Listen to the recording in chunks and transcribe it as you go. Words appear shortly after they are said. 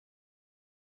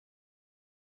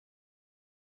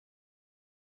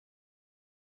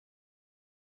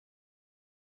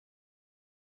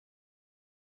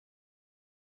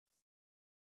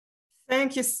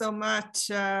Thank you so much,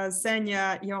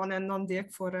 Zenya, Jon, and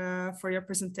Nondiek for your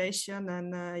presentation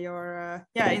and your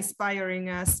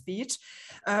inspiring speech.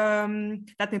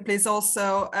 Let me please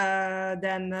also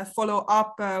then follow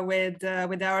up with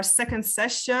our second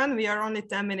session. We are only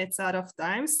 10 minutes out of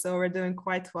time, so we're doing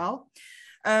quite well.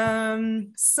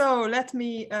 So let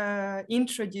me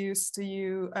introduce to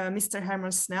you Mr.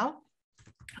 Herman Snel.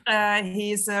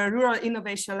 He's a Rural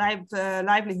Innovation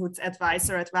Livelihoods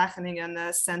Advisor at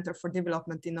Wageningen Center for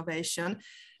Development Innovation,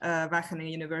 Wageningen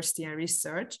University and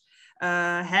Research.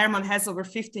 Herman has over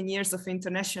 15 years of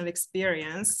international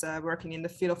experience working in the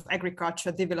field of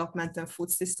agriculture, development, and food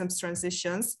systems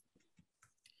transitions.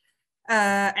 He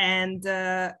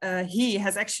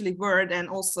has actually worked and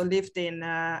also lived in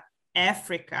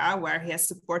Africa, where he has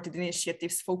supported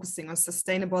initiatives focusing on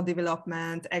sustainable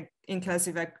development,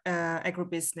 inclusive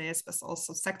agribusiness, but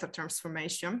also sector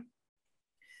transformation.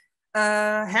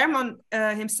 Herman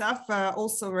himself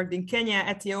also worked in Kenya,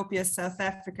 Ethiopia, South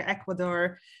Africa,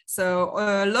 Ecuador, so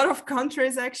a lot of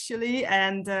countries actually,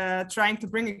 and trying to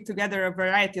bring together a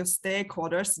variety of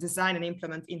stakeholders to design and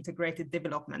implement integrated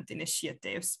development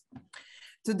initiatives.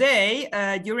 Today,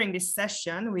 during this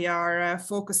session, we are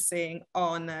focusing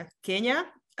on Kenya.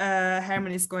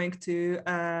 Herman is going to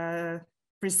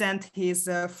present his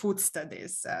food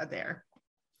studies there.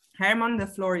 Herman, the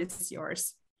floor is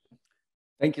yours.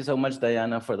 Thank you so much,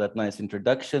 Diana, for that nice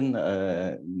introduction.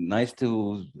 Nice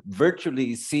to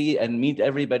virtually see and meet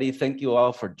everybody. Thank you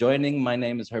all for joining. My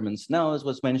name is Herman Snel, as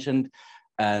was mentioned,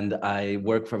 and I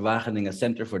work for Wageningen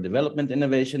Center for Development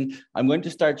Innovation. I'm going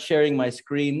to start sharing my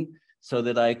screen so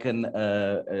that I can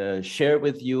share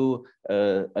with you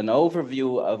an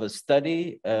overview of a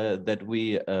study that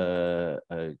we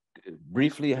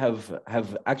briefly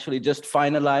have actually just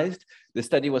finalized. The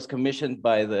study was commissioned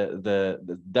by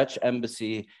the Dutch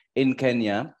embassy in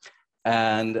Kenya.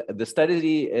 And the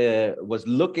study was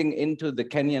looking into the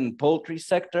Kenyan poultry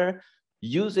sector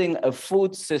using a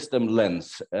food system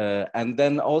lens, and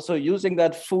then also using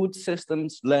that food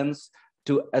systems lens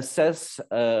to assess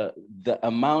the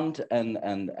amount and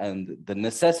the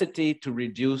necessity to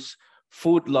reduce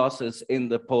food losses in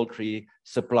the poultry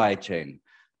supply chain.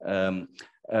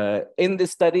 In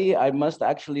this study, I must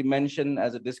actually mention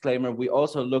as a disclaimer, we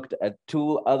also looked at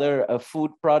two other food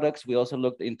products. We also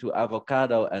looked into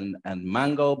avocado and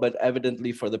mango, but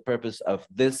evidently for the purpose of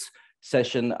this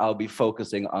session, I'll be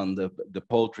focusing on the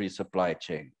poultry supply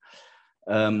chain.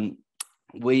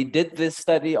 We did this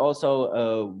study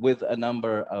also with a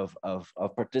number of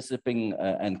participating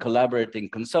and collaborating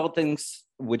consultants,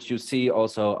 which you see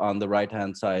also on the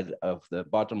right-hand side of the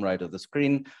bottom right of the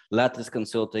screen, Lattice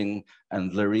Consulting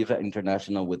and Lariva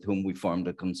International, with whom we formed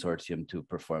a consortium to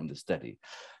perform the study.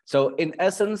 So in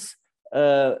essence,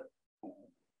 as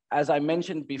I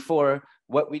mentioned before,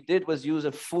 what we did was use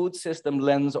a food system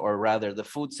lens, or rather the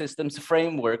food systems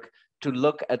framework, to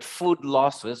look at food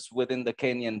losses within the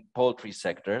Kenyan poultry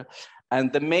sector.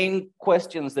 And the main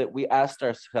questions that we asked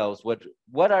ourselves,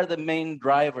 what are the main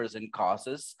drivers and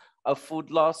causes of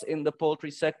food loss in the poultry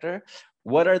sector?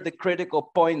 What are the critical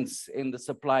points in the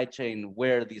supply chain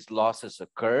where these losses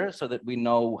occur so that we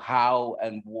know how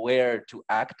and where to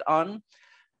act on?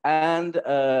 And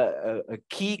a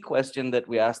key question that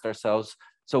we asked ourselves,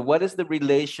 so what is the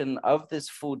relation of these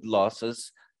food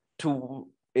losses to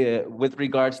with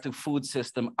regards to food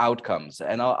system outcomes?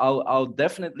 And I'll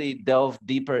definitely delve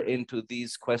deeper into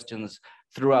these questions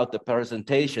throughout the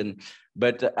presentation.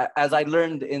 But as I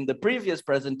learned in the previous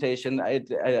presentation, I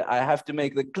have to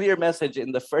make the clear message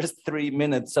in the first 3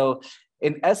 minutes. So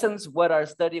in essence, what our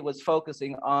study was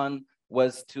focusing on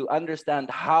was to understand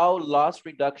how loss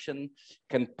reduction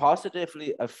can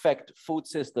positively affect food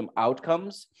system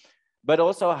outcomes, but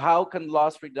also how can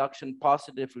loss reduction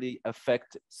positively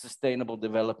affect sustainable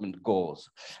development goals.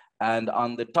 And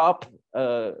on the top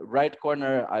right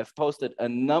corner, I've posted a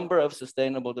number of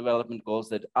sustainable development goals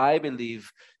that I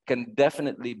believe can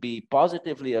definitely be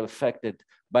positively affected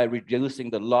by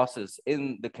reducing the losses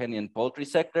in the Kenyan poultry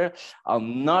sector. I'll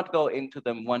not go into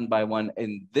them one by one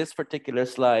in this particular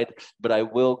slide, but I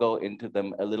will go into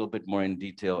them a little bit more in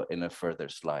detail in a further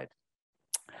slide.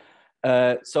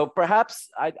 So perhaps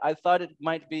I thought it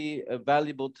might be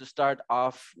valuable to start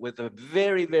off with a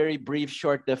very, very brief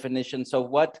short definition. So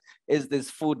what is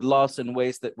this food loss and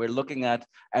waste that we're looking at,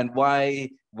 and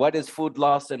what is food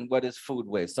loss and what is food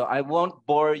waste? So I won't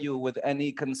bore you with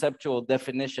any conceptual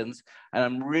definitions, and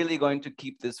I'm really going to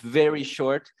keep this very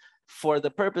short. For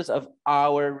the purpose of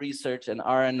our research and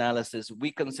our analysis, we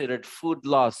considered food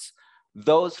loss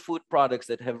those food products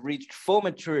that have reached full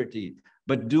maturity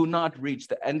but do not reach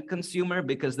the end consumer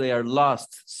because they are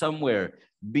lost somewhere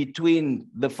between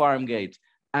the farm gate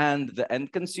and the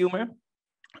end consumer.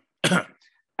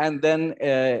 And then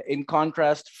in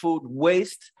contrast, food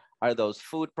waste are those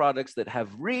food products that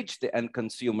have reached the end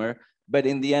consumer, but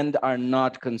in the end are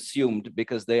not consumed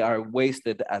because they are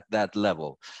wasted at that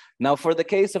level. Now, for the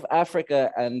case of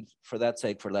Africa, and for that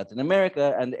sake, for Latin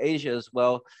America and Asia as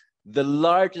well, the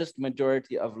largest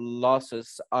majority of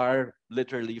losses are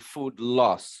literally food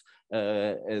loss.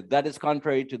 That is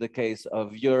contrary to the case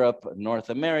of Europe,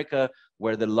 North America,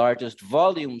 where the largest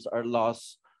volumes are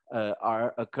lost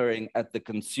are occurring at the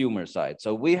consumer side.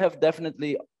 So we have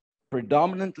definitely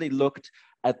predominantly looked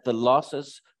at the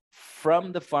losses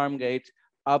from the farm gate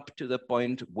up to the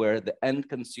point where the end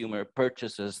consumer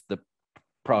purchases the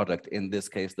product, in this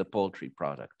case, the poultry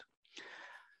product.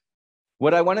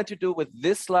 What I wanted to do with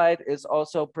this slide is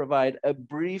also provide a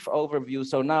brief overview.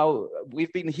 So now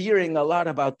we've been hearing a lot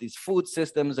about these food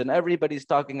systems, and everybody's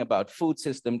talking about food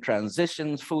system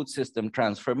transitions, food system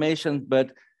transformation,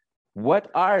 but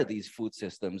what are these food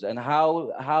systems and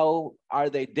how are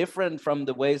they different from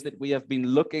the ways that we have been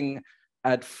looking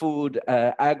at food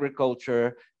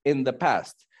agriculture in the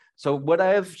past? So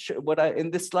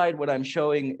in this slide, what I'm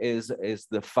showing is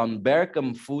the Van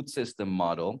Berkem food system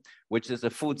model, which is a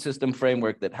food system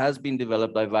framework that has been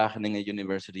developed by Wageningen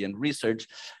University and Research.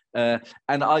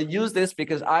 And I'll use this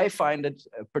because I find it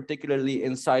particularly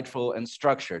insightful and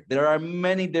structured. There are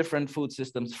many different food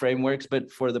systems frameworks,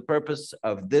 but for the purpose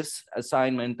of this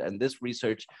assignment and this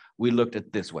research, we looked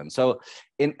at this one. So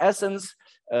in essence,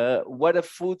 what a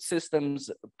food systems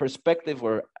perspective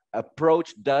or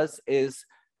approach does is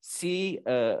see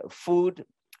food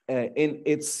in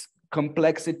its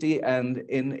complexity and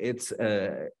in its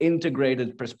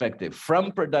integrated perspective,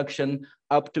 from production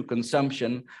up to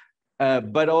consumption,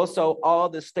 but also all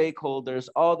the stakeholders,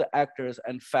 all the actors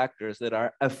and factors that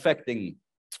are affecting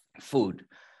food.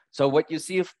 So what you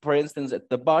see, for instance, at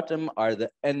the bottom are the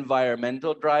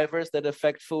environmental drivers that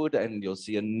affect food, and you'll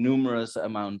see a numerous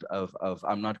amount of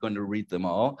I'm not going to read them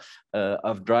all,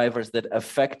 of drivers that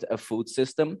affect a food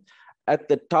system. At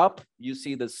the top, you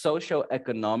see the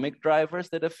socio-economic drivers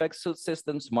that affect food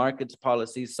systems, markets,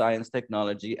 policies, science,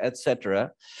 technology,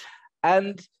 etc.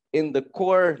 And in the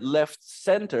core left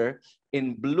center,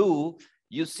 in blue,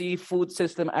 you see food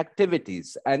system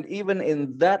activities. And even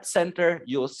in that center,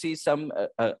 you'll see some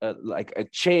like a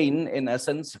chain, in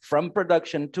essence, from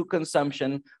production to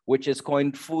consumption, which is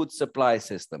coined food supply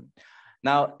system.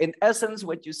 Now, in essence,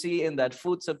 what you see in that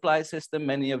food supply system,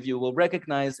 many of you will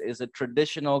recognize, is a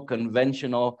traditional,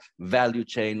 conventional value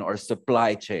chain or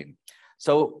supply chain.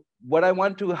 So what I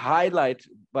want to highlight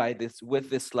with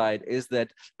this slide is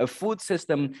that a food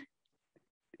system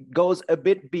goes a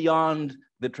bit beyond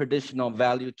the traditional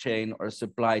value chain or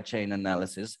supply chain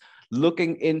analysis,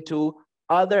 looking into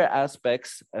other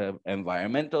aspects of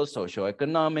environmental,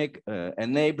 socioeconomic,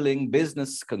 enabling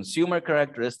business, consumer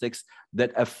characteristics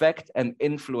that affect and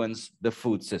influence the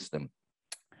food system.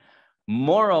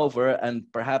 Moreover, and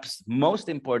perhaps most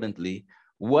importantly,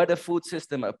 what a food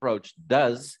system approach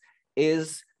does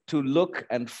is to look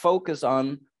and focus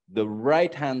on the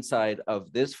right-hand side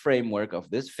of this framework, of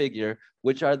this figure,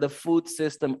 which are the food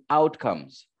system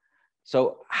outcomes.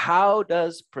 So how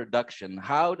does production,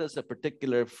 how does a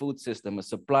particular food system, a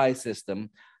supply system,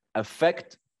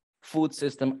 affect food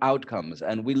system outcomes?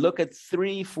 And we look at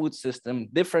three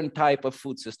different type of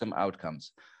food system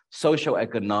outcomes.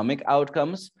 Socioeconomic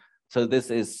outcomes, so this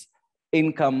is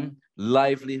income,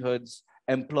 livelihoods,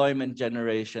 employment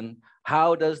generation.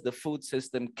 How does the food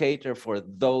system cater for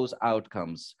those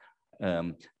outcomes?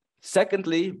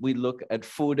 Secondly, we look at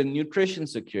food and nutrition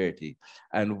security.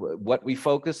 And what we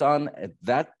focus on at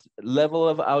that level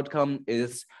of outcome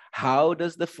is how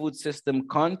does the food system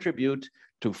contribute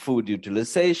to food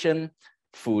utilization,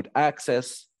 food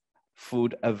access,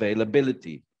 food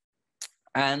availability.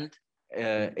 And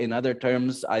in other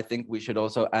terms, I think we should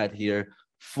also add here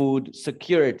food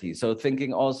security. So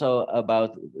thinking also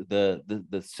about the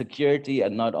security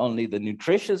and not only the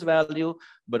nutritious value,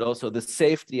 but also the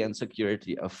safety and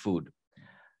security of food.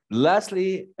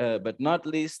 Lastly, but not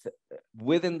least,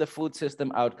 within the food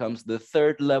system outcomes, the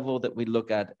third level that we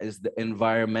look at is the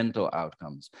environmental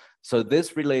outcomes. So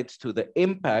this relates to the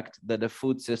impact that a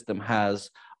food system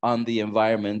has on the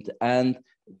environment and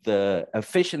the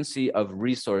efficiency of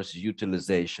resource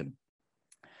utilization.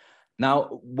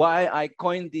 Now, why I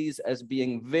coined these as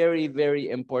being very, very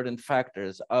important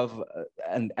factors of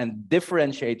and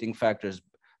differentiating factors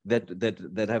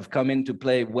that have come into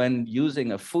play when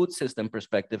using a food system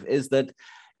perspective is that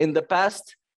in the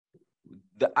past,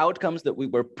 the outcomes that we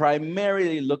were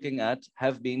primarily looking at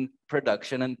have been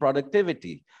production and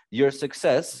productivity. Your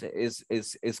success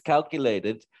is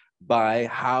calculated by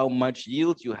how much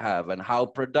yield you have and how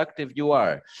productive you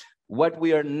are. What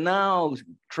we are now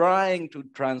trying to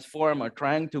transform or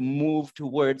trying to move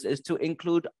towards is to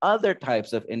include other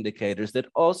types of indicators that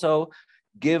also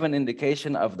give an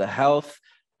indication of the health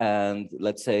and,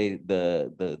 let's say,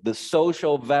 the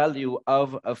social value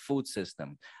of a food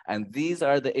system. And these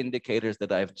are the indicators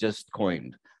that I've just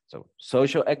coined. So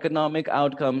socioeconomic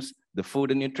outcomes, the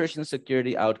food and nutrition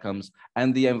security outcomes,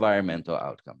 and the environmental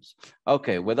outcomes.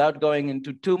 Okay, without going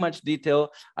into too much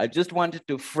detail, I just wanted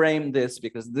to frame this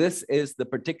because this is the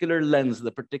particular lens,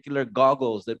 the particular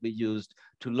goggles that we used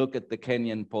to look at the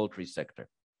Kenyan poultry sector.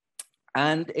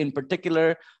 And in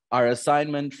particular, our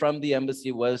assignment from the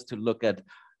embassy was to look at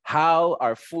how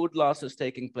are food losses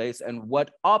taking place and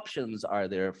what options are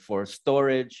there for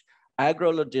storage,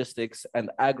 agro-logistics,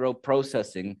 and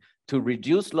agro-processing to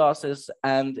reduce losses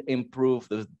and improve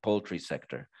the poultry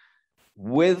sector,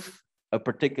 with a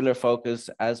particular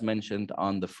focus, as mentioned,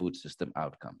 on the food system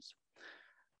outcomes.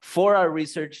 For our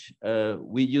research,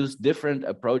 we used different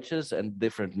approaches and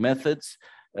different methods.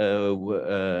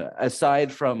 Aside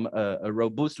from a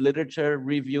robust literature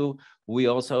review, we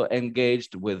also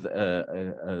engaged with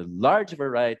a large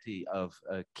variety of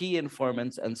key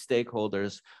informants and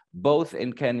stakeholders, both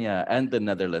in Kenya and the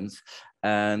Netherlands.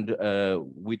 And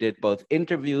we did both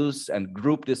interviews and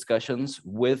group discussions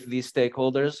with these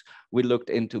stakeholders. We looked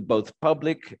into both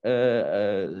public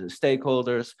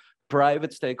stakeholders,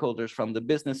 private stakeholders from the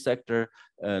business sector,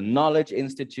 knowledge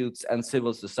institutes, and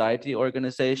civil society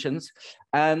organizations.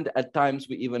 And at times,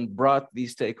 we even brought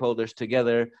these stakeholders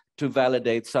together to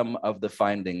validate some of the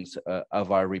findings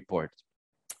of our report.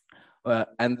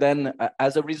 And then,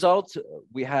 as a result,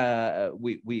 we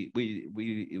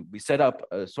set up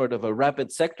a sort of a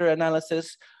rapid sector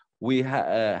analysis. We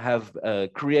have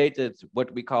created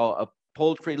what we call a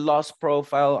poultry loss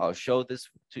profile. I'll show this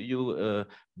to you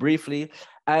briefly.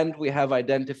 And we have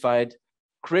identified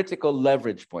critical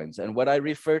leverage points. And what I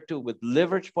refer to with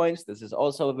leverage points, this is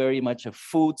also very much a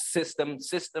food system,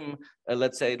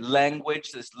 let's say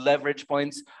language. This leverage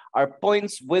points are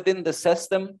points within the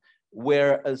system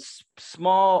where a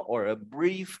small or a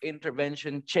brief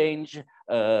intervention change,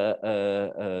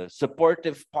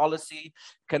 supportive policy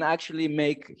can actually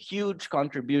make huge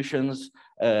contributions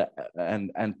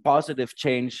and positive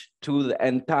change to the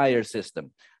entire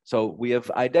system. So we have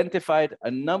identified a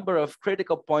number of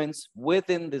critical points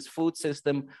within this food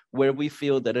system where we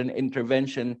feel that an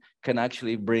intervention can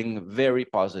actually bring very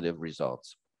positive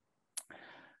results.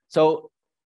 So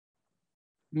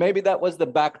maybe that was the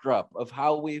backdrop of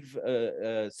how we've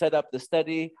set up the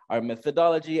study, our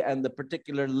methodology, and the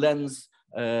particular lens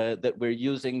that we're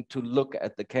using to look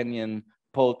at the Kenyan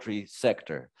poultry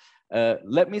sector.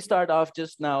 Let me start off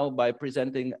just now by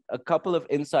presenting a couple of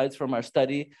insights from our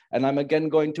study, and I'm again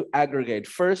going to aggregate.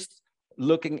 First,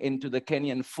 looking into the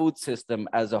Kenyan food system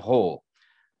as a whole.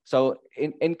 So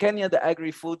in Kenya, the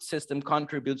agri-food system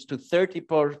contributes to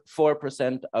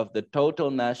 34% of the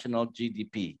total national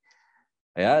GDP.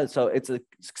 Yeah, so it's a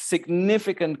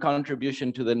significant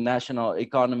contribution to the national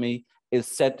economy is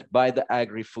set by the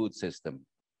agri-food system.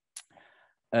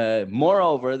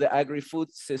 Moreover, the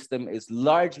agri-food system is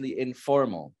largely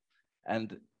informal,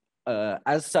 and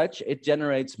as such, it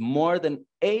generates more than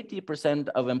 80%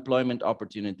 of employment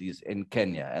opportunities in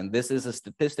Kenya. And this is a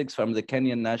statistics from the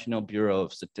Kenyan National Bureau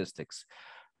of Statistics.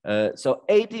 So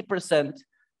 80%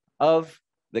 of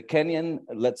the Kenyan,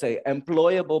 let's say,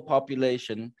 employable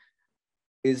population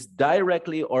is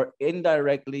directly or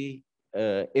indirectly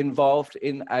involved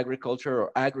in agriculture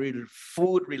or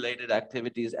agri-food related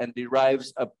activities and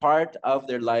derives a part of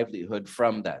their livelihood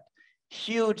from that.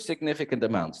 Huge, significant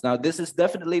amounts. Now, this is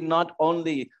definitely not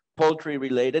only poultry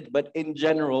related, but in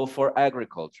general for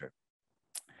agriculture.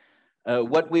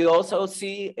 What we also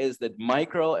see is that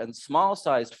micro and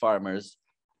small-sized farmers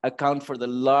account for the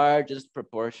largest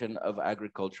proportion of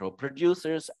agricultural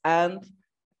producers and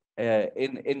as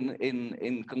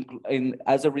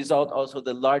a result, also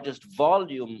the largest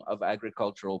volume of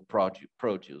agricultural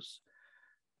produce.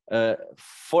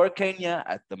 For Kenya,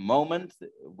 at the moment,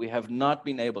 we have not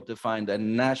been able to find a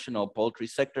national poultry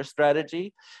sector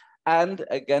strategy. And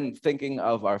again, thinking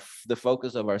of the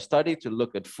focus of our study to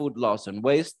look at food loss and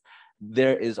waste,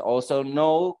 there is also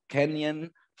no Kenyan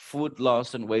food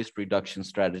loss and waste reduction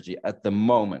strategy at the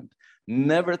moment.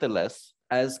 Nevertheless,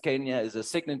 as Kenya is a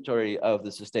signatory of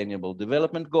the Sustainable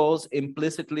Development Goals,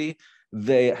 implicitly,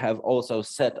 they have also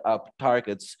set up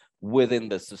targets within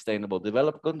the Sustainable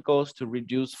Development Goals to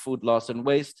reduce food loss and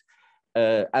waste.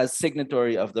 as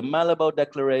signatory of the Malabo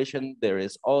Declaration, there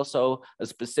is also a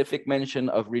specific mention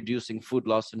of reducing food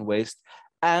loss and waste.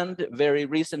 And very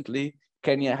recently,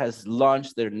 Kenya has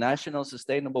launched their National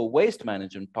Sustainable Waste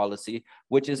Management Policy,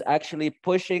 which is actually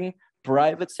pushing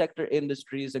private sector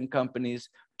industries and companies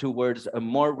towards a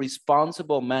more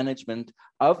responsible management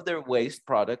of their waste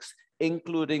products,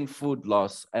 including food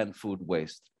loss and food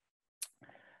waste.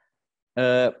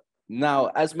 Now,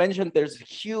 as mentioned, there's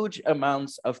huge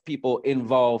amounts of people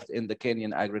involved in the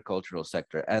Kenyan agricultural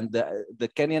sector, and the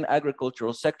Kenyan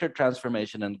agricultural sector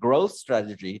transformation and growth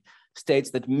strategy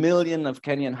states that millions of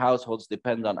Kenyan households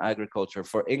depend on agriculture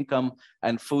for income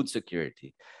and food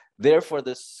security. Therefore,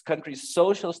 this country's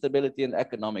social stability and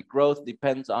economic growth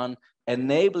depends on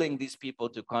enabling these people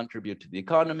to contribute to the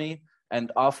economy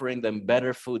and offering them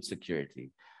better food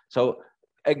security. So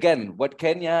again, what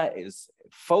Kenya is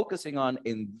focusing on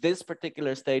in this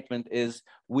particular statement is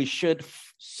we should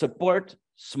support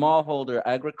smallholder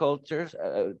agriculture,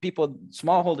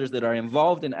 smallholders that are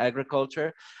involved in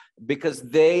agriculture, because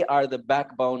they are the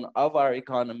backbone of our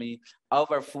economy,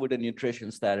 of our food and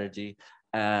nutrition strategy,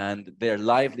 and their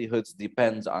livelihoods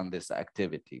depends on this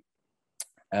activity.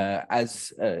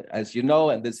 As you know,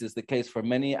 and this is the case for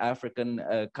many African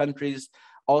countries,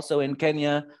 also in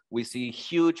Kenya, we see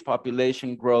huge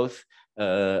population growth.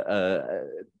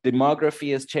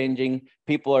 Demography is changing.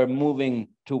 People are moving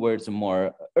towards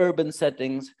more urban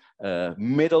settings.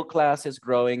 Middle class is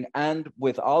growing. And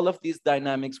with all of these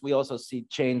dynamics, we also see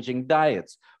changing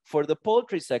diets. For the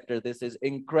poultry sector, this is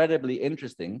incredibly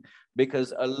interesting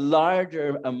because a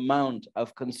larger amount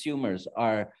of consumers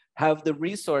have the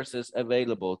resources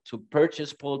available to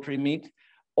purchase poultry meat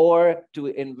or to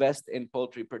invest in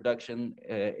poultry production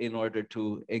in order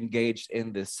to engage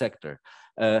in this sector.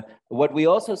 What we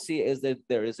also see is that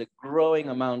there is a growing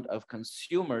amount of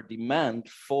consumer demand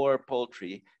for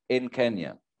poultry in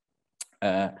Kenya.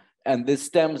 And this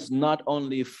stems not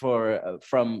only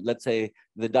from, let's say,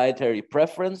 the dietary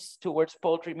preference towards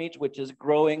poultry meat, which is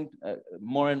growing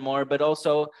more and more, but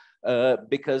also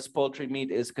because poultry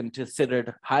meat is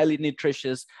considered highly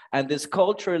nutritious and is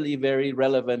culturally very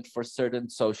relevant for certain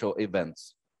social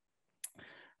events.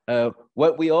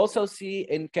 What we also see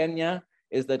in Kenya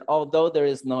is that although there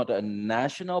is not a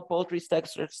national poultry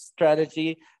sector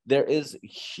strategy, there is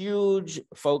huge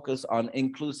focus on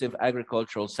inclusive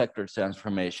agricultural sector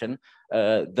transformation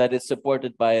that is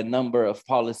supported by a number of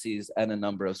policies and a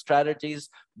number of strategies,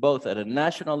 both at a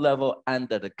national level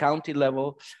and at a county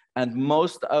level. And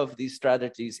most of these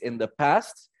strategies in the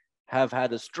past have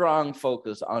had a strong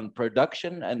focus on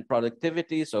production and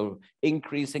productivity, so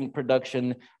increasing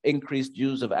production, increased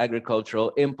use of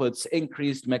agricultural inputs,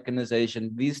 increased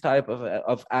mechanization, these type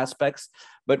of aspects.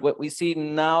 But what we see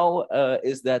now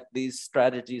is that these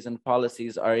strategies and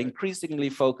policies are increasingly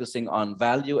focusing on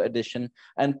value addition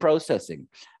and processing.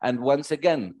 And once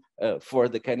again, for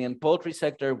the Kenyan poultry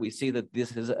sector, we see that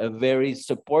this is a very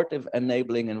supportive,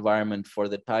 enabling environment for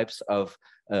the types of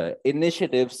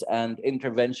initiatives and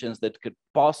interventions that could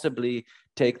possibly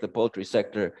take the poultry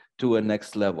sector to a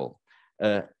next level.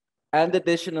 And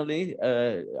additionally,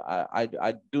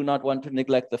 I do not want to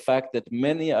neglect the fact that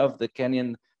many of the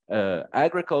Kenyan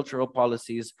agricultural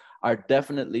policies are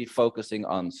definitely focusing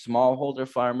on smallholder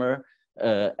farmer,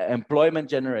 employment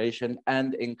generation,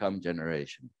 and income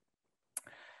generation.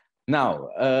 Now,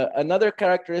 another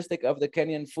characteristic of the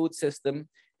Kenyan food system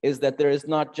is that there is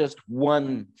not just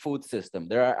one food system.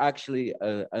 There are actually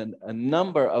a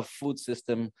number of food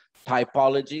system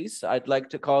typologies, I'd like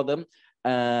to call them.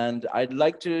 And I'd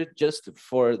like to just,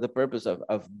 for the purpose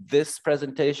of this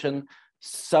presentation,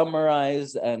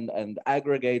 summarize and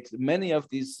aggregate many of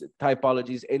these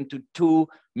typologies into two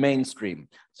mainstream.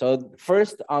 So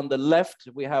first, on the left,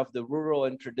 we have the rural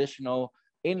and traditional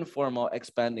informal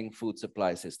expanding food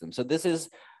supply system. So this is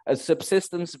a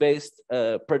subsistence-based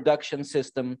production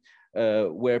system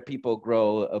where people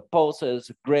grow pulses,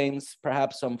 grains,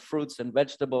 perhaps some fruits and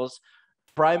vegetables,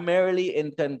 primarily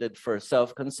intended for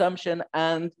self-consumption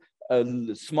and a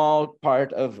small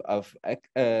part of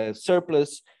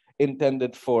surplus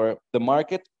intended for the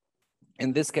market.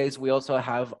 In this case, we also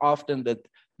have often that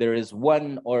there is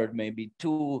one or maybe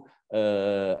two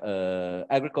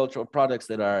agricultural products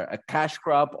that are a cash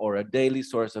crop or a daily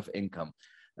source of income.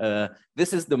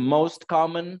 This is the most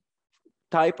common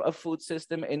type of food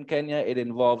system in Kenya. It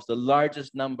involves the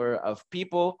largest number of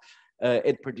people.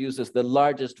 It produces the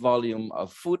largest volume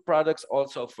of food products,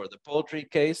 also for the poultry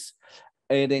case.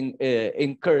 It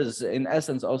incurs, in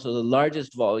essence, also the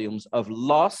largest volumes of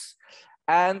loss.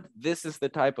 And this is the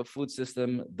type of food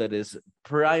system that is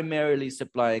primarily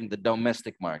supplying the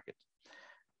domestic market.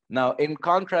 Now, in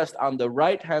contrast, on the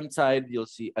right-hand side, you'll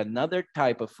see another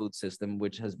type of food system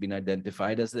which has been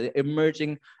identified as the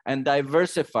emerging and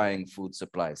diversifying food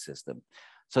supply system.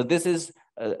 So this is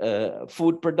a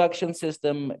food production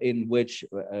system in which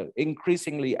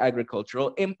increasingly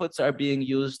agricultural inputs are being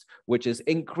used, which is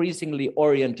increasingly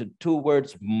oriented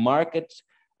towards market,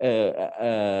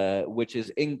 which is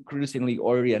increasingly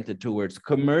oriented towards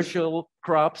commercial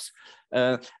crops.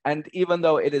 And even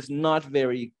though it is not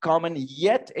very common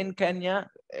yet in Kenya,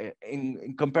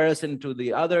 in comparison to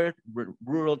the other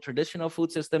rural traditional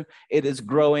food system, it is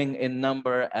growing in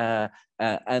number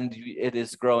and it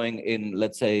is growing in,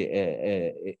 let's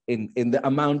say, in the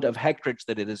amount of hectares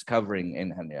that it is covering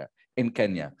in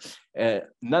Kenya.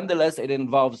 Nonetheless, it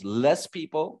involves less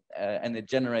people and it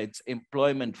generates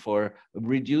employment for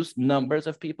reduced numbers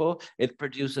of people. It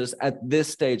produces at this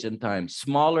stage in time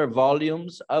smaller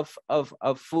volumes of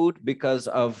food because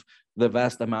of the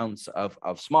vast amounts of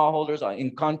smallholders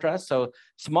in contrast. So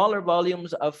smaller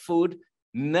volumes of food,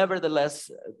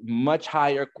 nevertheless, much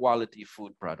higher quality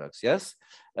food products, yes?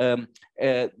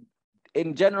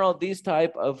 In general, these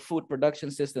type of food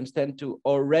production systems tend to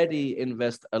already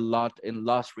invest a lot in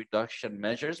loss reduction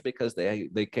measures because they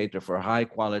cater for high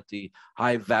quality,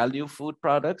 high value food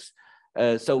products.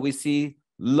 So we see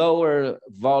lower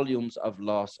volumes of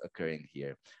loss occurring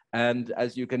here. And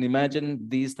as you can imagine,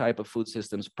 these type of food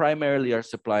systems primarily are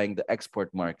supplying the export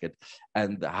market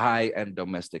and the high-end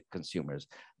domestic consumers.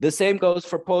 The same goes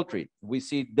for poultry. We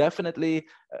see definitely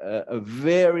a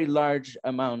very large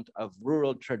amount of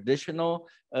rural traditional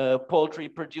poultry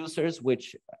producers,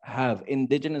 which have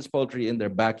indigenous poultry in their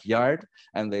backyard,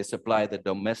 and they supply the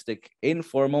domestic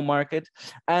informal market.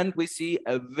 And we see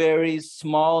a very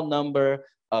small number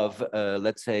of,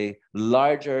 let's say,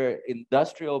 larger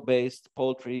industrial-based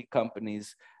poultry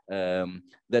companies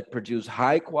that produce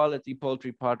high-quality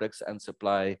poultry products and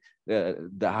supply the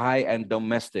high-end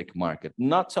domestic market.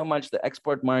 Not so much the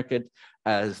export market,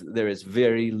 as there is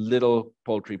very little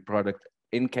poultry product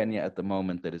in Kenya at the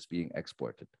moment that is being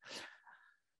exported.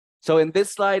 So in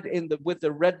this slide, with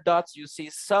the red dots, you see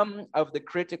some of the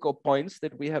critical points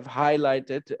that we have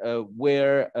highlighted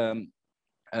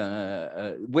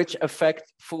which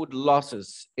affect food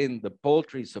losses in the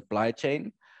poultry supply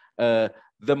chain.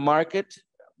 The market,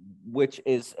 which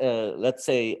is, let's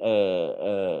say,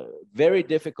 very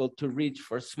difficult to reach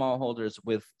for smallholders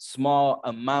with small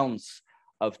amounts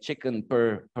of chicken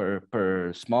per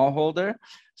smallholder.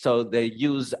 So they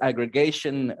use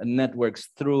aggregation networks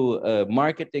through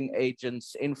marketing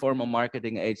agents, informal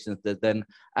marketing agents that then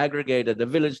aggregate at the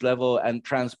village level and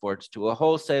transport to a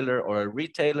wholesaler or a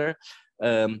retailer.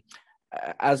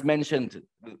 As mentioned,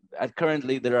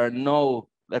 currently there are no,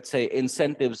 let's say,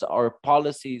 incentives or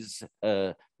policies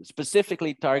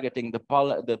specifically targeting the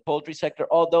poultry sector,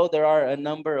 although there are a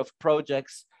number of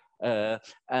projects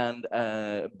and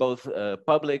both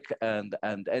public and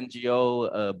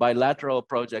NGO bilateral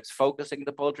projects focusing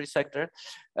the poultry sector.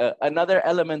 Another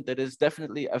element that is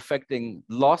definitely affecting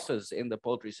losses in the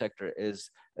poultry sector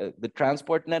is the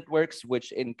transport networks,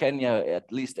 which in Kenya,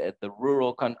 at least at the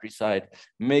rural countryside,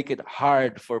 make it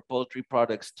hard for poultry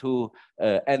products to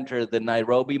enter the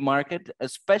Nairobi market,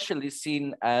 especially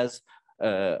seen as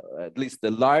at least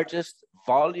the largest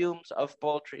volumes of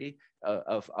poultry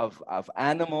of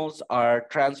animals are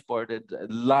transported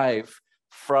live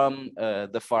from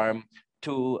the farm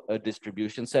to a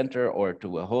distribution center or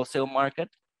to a wholesale market.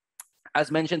 As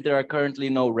mentioned, there are currently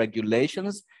no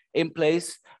regulations in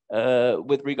place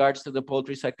with regards to the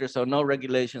poultry sector. So no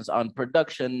regulations on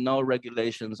production, no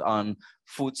regulations on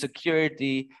food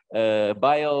security,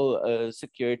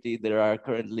 biosecurity. There are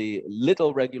currently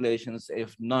little regulations,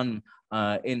 if none,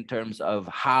 in terms of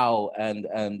how and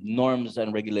norms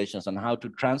and regulations on how to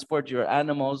transport your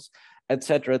animals, et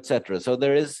cetera, et cetera. So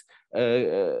there is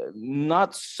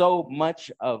not so much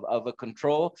of a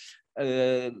control.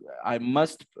 I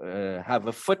must have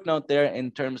a footnote there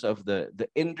in terms of the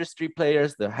industry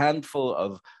players, the handful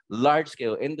of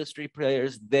large-scale industry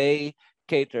players. They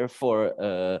cater for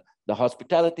the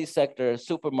hospitality sector,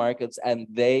 supermarkets, and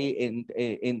they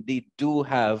indeed do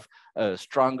have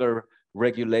stronger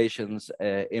regulations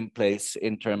in place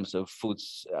in terms of food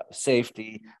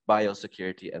safety,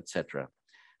 biosecurity, etc.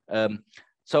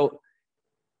 So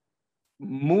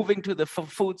moving to the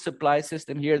food supply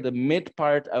system here, the mid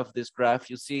part of this graph,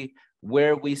 you see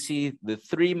where we see the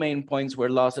three main points where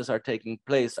losses are taking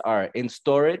place are in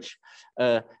storage.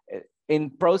 In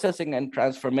processing and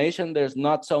transformation, there's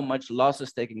not so much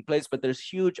losses taking place, but there's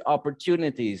huge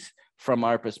opportunities from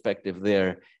our perspective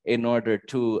there in order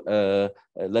to,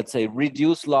 let's say,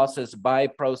 reduce losses by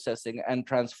processing and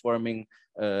transforming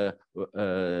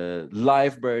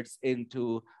live birds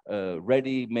into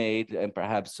ready-made and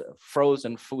perhaps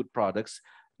frozen food products.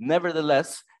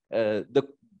 Nevertheless, the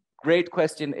great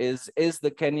question is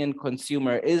the Kenyan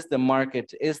consumer, is the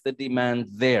market, is the demand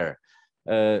there?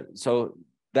 So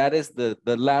that is the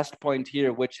last point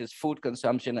here, which is food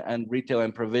consumption and retail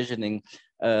and provisioning.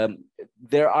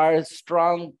 There are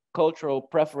strong cultural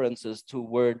preferences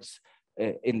towards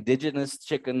indigenous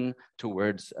chicken,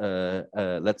 towards,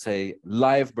 let's say,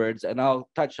 live birds. And I'll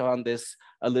touch on this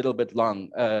a little bit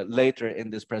later in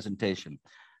this presentation.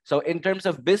 So in terms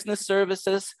of business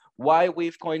services, why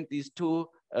we've coined these two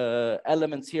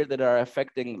elements here that are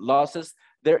affecting losses,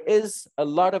 there is a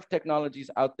lot of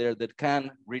technologies out there that can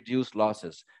reduce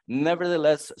losses.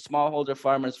 Nevertheless, smallholder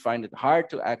farmers find it hard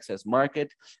to access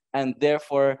market and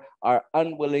therefore are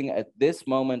unwilling at this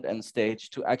moment and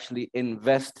stage to actually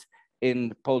invest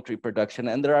in poultry production.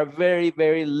 And there are very,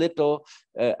 very little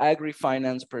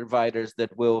agri-finance providers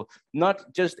that will not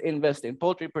just invest in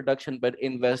poultry production, but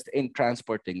invest in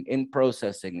transporting, in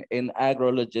processing, in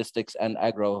agro-logistics and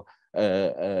agro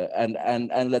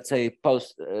and let's say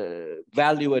post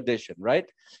value addition,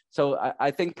 right? So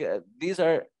I think these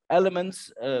are elements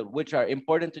which are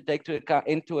important to take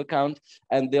into account,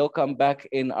 and they'll come back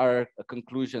in our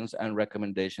conclusions and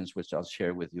recommendations, which I'll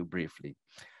share with you briefly.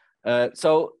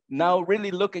 So now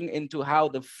really looking into how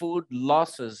the food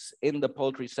losses in the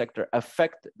poultry sector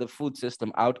affect the food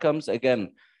system outcomes.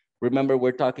 Again, remember,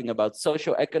 we're talking about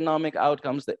socioeconomic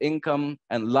outcomes, the income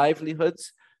and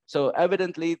livelihoods. So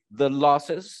evidently the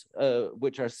losses,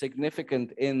 which are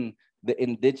significant in the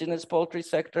indigenous poultry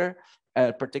sector,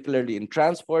 particularly in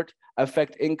transport,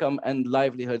 affect income and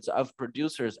livelihoods of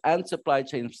producers and supply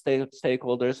chain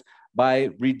stakeholders by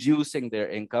reducing their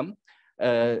income.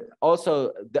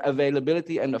 Also, the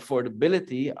availability and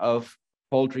affordability of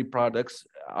poultry products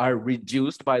are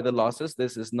reduced by the losses.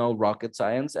 This is no rocket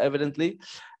science, evidently.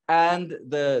 And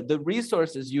the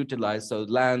resources utilized, so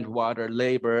land, water,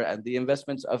 labor, and the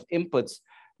investments of inputs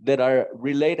that are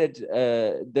related,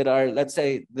 that are, let's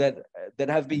say, that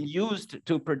have been used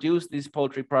to produce these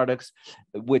poultry products,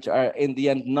 which are in the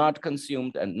end not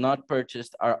consumed and not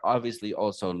purchased, are obviously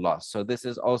also lost. So this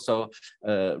is also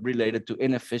related to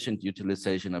inefficient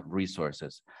utilization of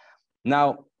resources.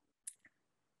 Now,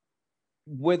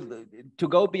 to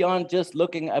go beyond just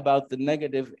looking about the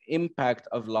negative impact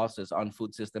of losses on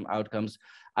food system outcomes,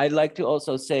 I'd like to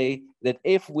also say that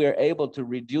if we're able to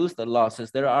reduce the losses,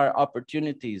 there are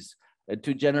opportunities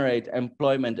to generate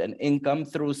employment and income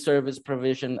through service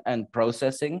provision and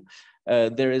processing.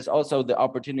 There is also the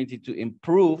opportunity to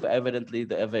improve, evidently,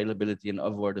 the availability and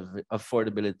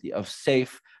affordability of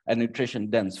safe and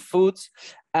nutrition-dense foods.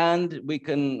 And we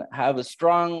can have a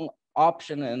strong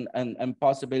option and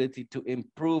possibility to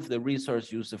improve the resource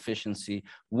use efficiency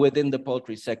within the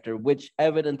poultry sector, which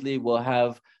evidently will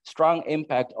have strong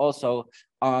impact also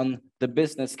on the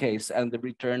business case and the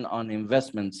return on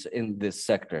investments in this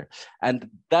sector. And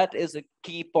that is a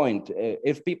key point.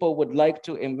 If people would like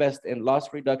to invest in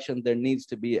loss reduction, there needs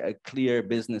to be a clear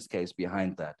business case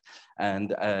behind that.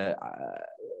 And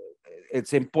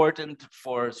it's important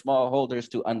for smallholders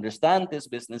to understand this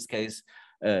business case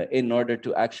in order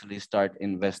to actually start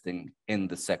investing in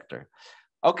the sector.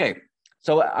 Okay,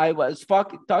 so I was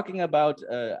talking about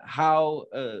how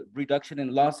reduction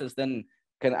in losses then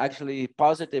can actually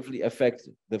positively affect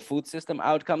the food system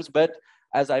outcomes. But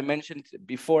as I mentioned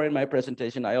before in my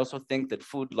presentation, I also think that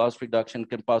food loss reduction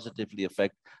can positively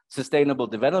affect sustainable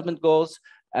development goals.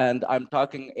 And I'm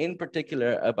talking in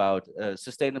particular about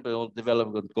sustainable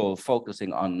development goal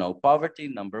focusing on no poverty,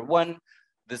 number one,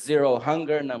 the zero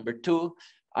hunger, number two.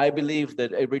 I believe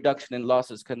that a reduction in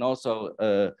losses can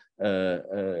also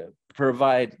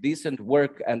provide decent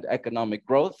work and economic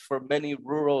growth for many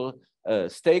rural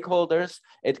stakeholders.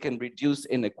 It can reduce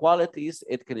inequalities.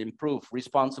 It can improve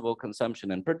responsible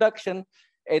consumption and production.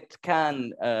 It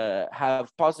can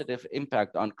have positive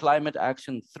impact on climate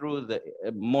action through the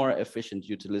more efficient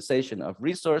utilization of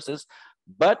resources.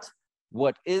 But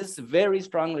what is very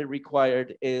strongly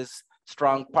required is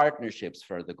strong partnerships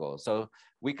for the goal. So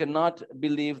we cannot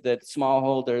believe that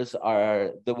smallholders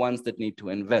are the ones that need to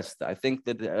invest. I think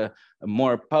that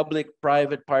more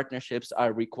public-private partnerships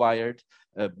are required,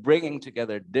 bringing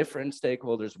together different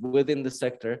stakeholders within the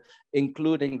sector,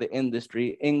 including the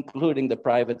industry, including the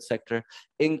private sector,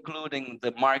 including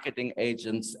the marketing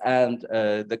agents and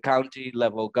the county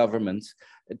level governments,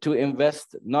 to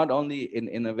invest not only in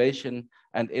innovation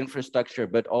and infrastructure,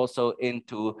 but also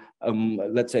into,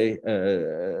 let's say,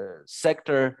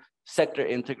 sector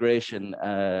integration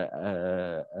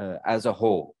as a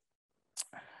whole.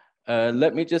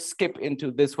 Let me just skip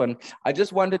into this one. I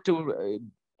just wanted to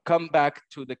come back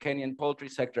to the Kenyan poultry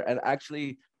sector and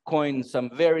actually coin some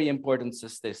very important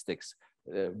statistics,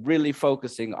 really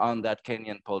focusing on that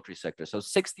Kenyan poultry sector. So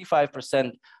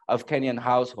 65% of Kenyan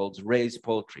households raise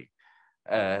poultry.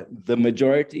 The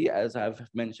majority, as I've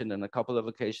mentioned on a couple of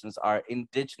occasions, are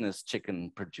indigenous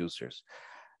chicken producers.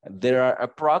 There are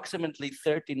approximately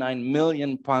 39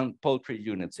 million poultry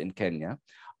units in Kenya,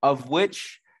 of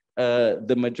which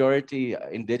the majority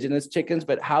indigenous chickens,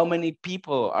 but how many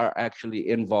people are actually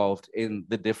involved in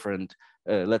the different,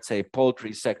 let's say,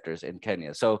 poultry sectors in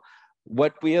Kenya? So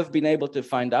what we have been able to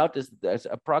find out is there's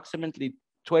approximately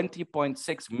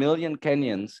 20.6 million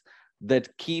Kenyans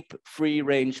that keep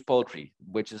free-range poultry,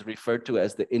 which is referred to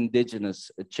as the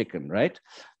indigenous chicken, right?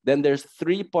 Then there's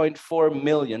 3.4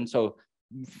 million, so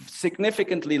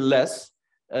significantly less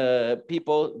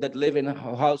people that live in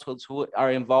households who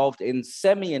are involved in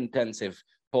semi-intensive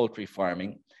poultry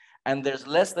farming. And there's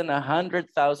less than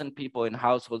 100,000 people in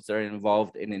households that are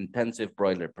involved in intensive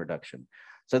broiler production.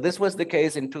 So this was the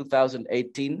case in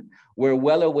 2018. We're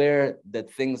well aware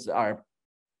that things are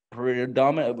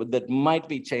predominant, that might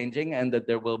be changing, and that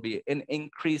there will be an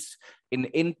increase in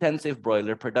intensive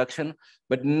broiler production.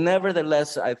 But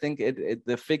nevertheless, I think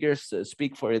the figures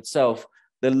speak for itself.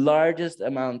 The largest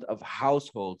amount of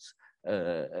households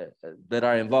that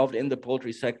are involved in the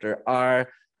poultry sector are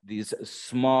these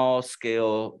small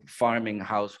scale farming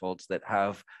households that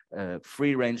have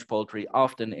free-range poultry,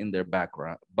 often in their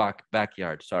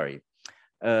backyard.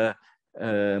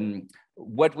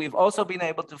 What we've also been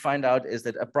able to find out is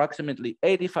that approximately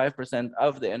 85%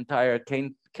 of the entire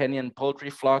Kenyan poultry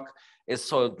flock is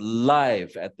sold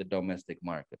live at the domestic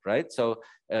market, right? So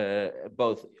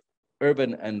both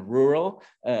urban and rural,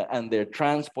 and they're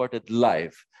transported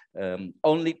live.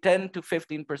 Only 10 to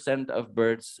 15% of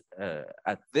birds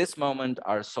at this moment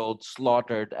are sold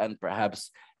slaughtered, and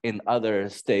perhaps in other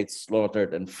states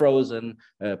slaughtered and frozen,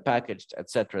 packaged,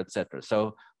 etc., etc.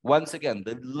 So once again,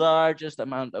 the largest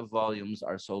amount of volumes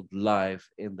are sold live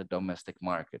in the domestic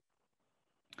market.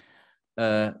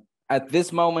 At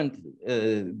this moment,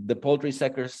 the poultry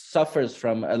sector suffers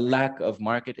from a lack of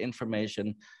market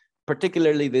information,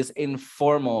 particularly this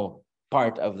informal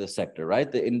part of the sector,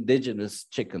 right? The indigenous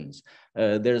chickens.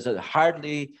 There's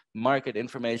hardly market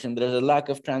information. There's a lack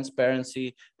of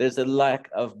transparency. There's a lack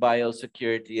of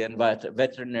biosecurity and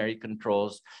veterinary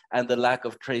controls, and the lack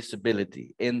of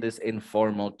traceability in this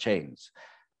informal chains.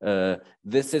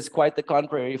 This is quite the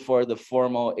contrary for the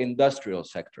formal industrial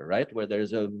sector, right? Where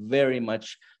there's a very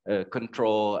much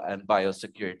control and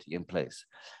biosecurity in place.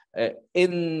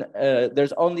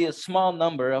 There's only a small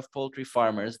number of poultry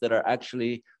farmers that are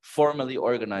actually formally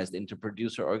organized into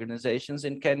producer organizations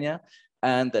in Kenya,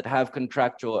 and that have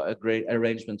contractual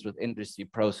arrangements with industry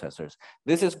processors.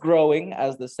 This is growing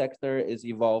as the sector is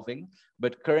evolving,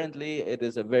 but currently it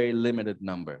is a very limited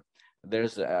number.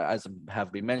 There's, as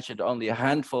have been mentioned, only a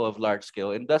handful of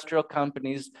large-scale industrial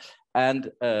companies,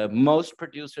 and most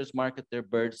producers market their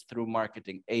birds through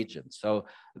marketing agents. So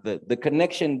the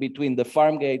connection between the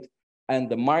farm gate and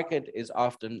the market is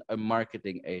often a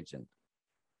marketing agent.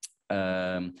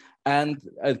 And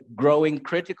a growing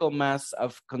critical mass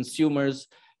of consumers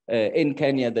in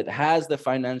Kenya that has the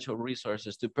financial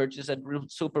resources to purchase at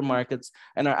supermarkets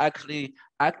and are actually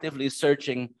actively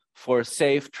searching for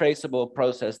safe, traceable,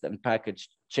 processed, and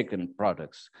packaged chicken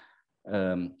products.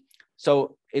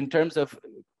 So in terms of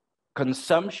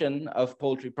consumption of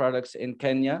poultry products in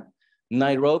Kenya,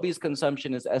 Nairobi's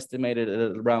consumption is estimated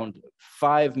at around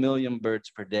 5 million birds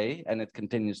per day, and it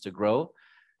continues to grow.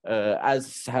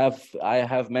 As I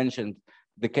have mentioned,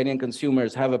 the Kenyan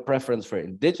consumers have a preference for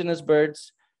indigenous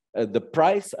birds. The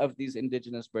price of these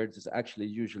indigenous birds is actually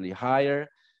usually higher.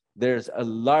 There's a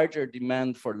larger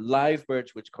demand for live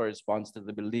birds, which corresponds to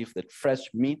the belief that fresh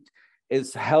meat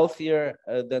is healthier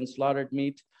than slaughtered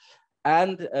meat.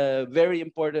 And a very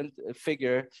important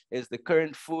figure is the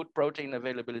current food protein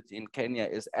availability in Kenya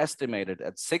is estimated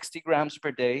at 60 grams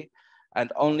per day,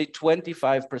 and only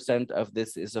 25% of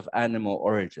this is of animal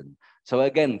origin. So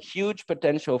again, huge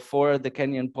potential for the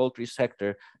Kenyan poultry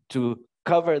sector to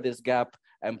cover this gap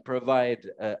and provide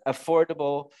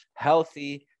affordable,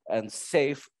 healthy, and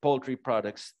safe poultry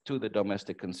products to the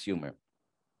domestic consumer.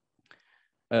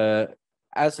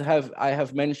 As I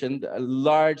have mentioned, a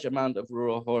large amount of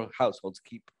rural households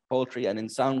keep poultry, and in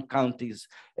some counties,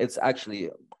 it's actually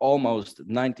almost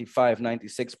 95,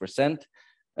 96%.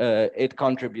 It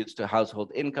contributes to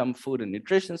household income, food and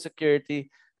nutrition security.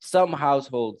 Some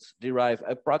households derive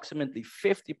approximately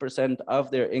 50% of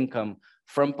their income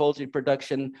from poultry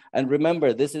production. And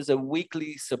remember, this is a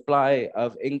weekly supply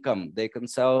of income. They can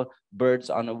sell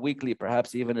birds on a weekly,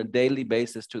 perhaps even a daily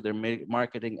basis to their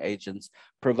marketing agents,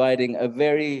 providing a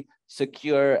very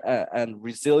secure and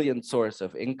resilient source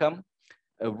of income.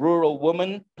 Rural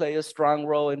women play a strong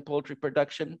role in poultry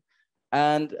production.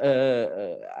 And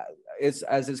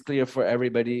as is clear for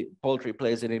everybody, poultry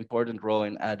plays an important role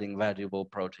in adding valuable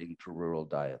protein to rural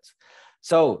diets.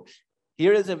 So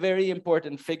here is a very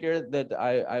important figure that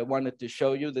I wanted to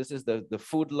show you. This is the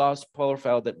food loss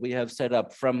profile that we have set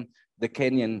up from the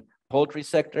Kenyan poultry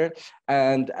sector.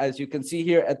 And as you can see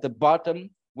here at the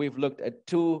bottom, we've looked at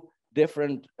two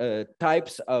different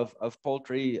types of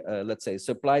poultry, let's say,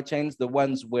 supply chains, the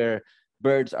ones where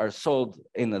birds are sold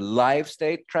in a live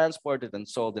state, transported and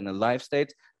sold in a live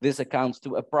state. This accounts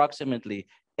to approximately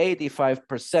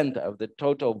 85% of the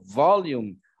total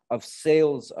volume of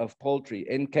sales of poultry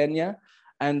in Kenya,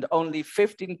 and only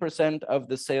 15% of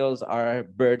the sales are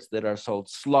birds that are sold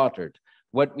slaughtered.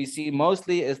 What we see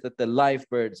mostly is that the live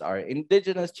birds are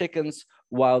indigenous chickens,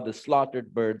 while the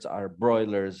slaughtered birds are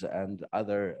broilers and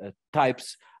other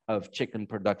types of chicken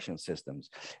production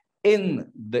systems.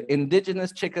 In the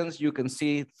indigenous chickens, you can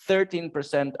see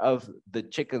 13% of the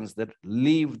chickens that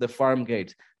leave the farm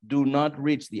gate do not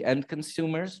reach the end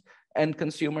consumer,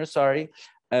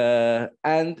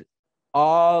 and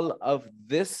all of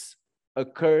this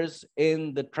occurs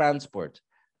in the transport.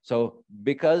 So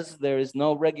because there is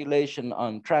no regulation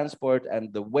on transport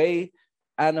and the way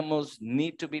animals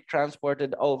need to be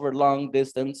transported over long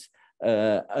distance,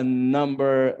 these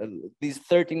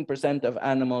 13% of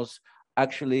animals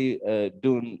actually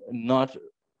do not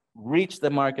reach the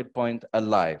market point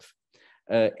alive.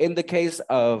 In the case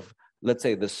of, let's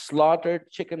say, the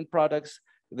slaughtered chicken products,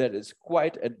 there is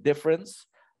quite a difference.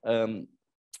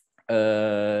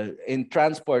 In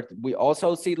transport, we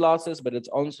also see losses, but it's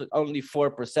also only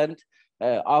 4%,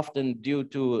 often due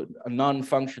to a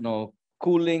non-functional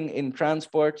cooling in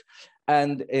transport.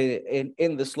 And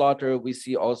in the slaughter, we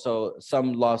see also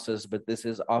some losses, but this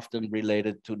is often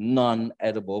related to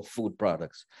non-edible food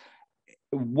products.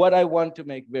 What I want to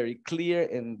make very clear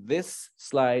in this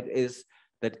slide is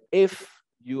that if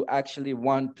you actually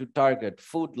want to target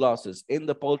food losses in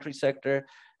the poultry sector,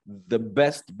 the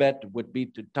best bet would be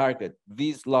to target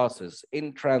these losses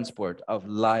in transport of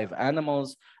live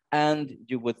animals, and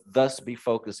you would thus be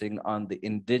focusing on the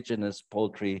indigenous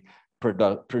poultry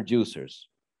producers.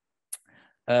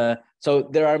 So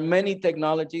there are many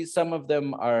technologies. Some of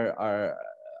them are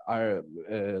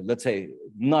let's say,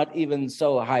 not even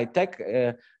so high tech.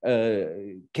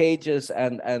 Cages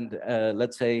and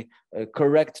let's say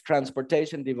correct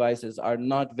transportation devices are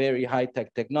not very high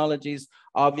tech technologies.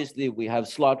 Obviously, we have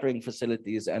slaughtering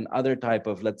facilities and other type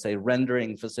of, let's say,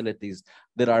 rendering facilities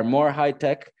that are more high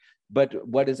tech. But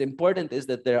what is important is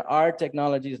that there are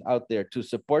technologies out there to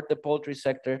support the poultry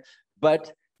sector,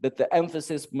 but that the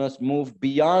emphasis must move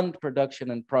beyond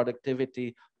production and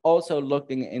productivity, also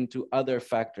looking into other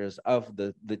factors of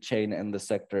the chain and the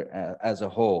sector as a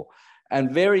whole.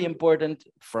 And very important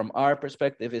from our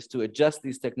perspective is to adjust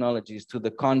these technologies to the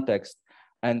context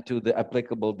and to the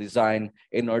applicable design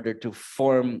in order to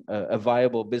form a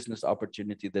viable business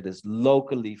opportunity that is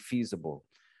locally feasible.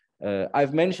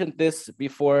 I've mentioned this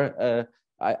before.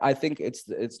 I think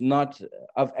it's not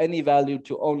of any value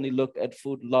to only look at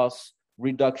food loss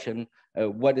reduction.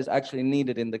 What is actually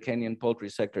needed in the Kenyan poultry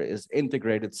sector is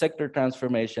integrated sector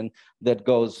transformation that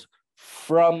goes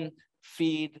from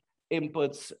feed,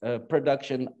 inputs,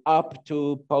 production up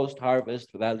to post-harvest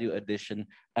value addition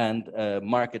and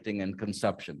marketing and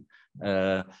consumption.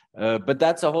 But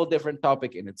that's a whole different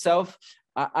topic in itself.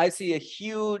 I see a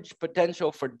huge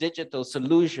potential for digital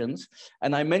solutions,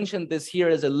 and I mentioned this here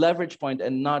as a leverage point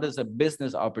and not as a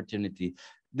business opportunity.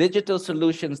 Digital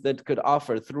solutions that could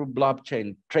offer through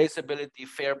blockchain, traceability,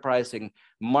 fair pricing,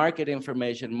 market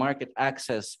information, market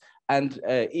access, and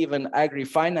even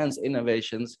agri-finance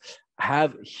innovations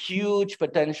have huge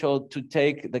potential to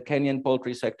take the Kenyan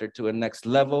poultry sector to a next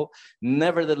level.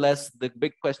 Nevertheless, the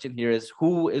big question here is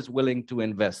who is willing to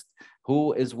invest?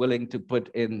 Who is willing to put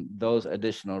in those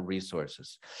additional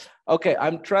resources? Okay,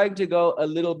 I'm trying to go a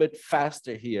little bit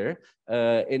faster here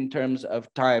in terms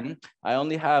of time. I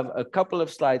only have a couple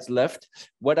of slides left.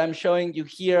 What I'm showing you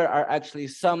here are actually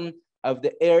some of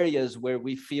the areas where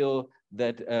we feel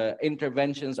that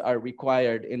interventions are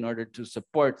required in order to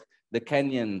support the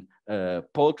Kenyan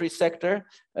poultry sector.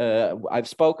 I've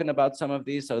spoken about some of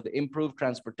these, so the improved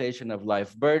transportation of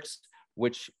live birds,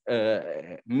 which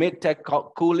mid-tech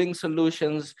cooling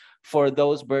solutions for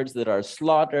those birds that are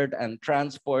slaughtered and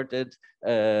transported,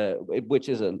 which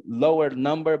is a lower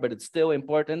number, but it's still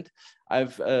important.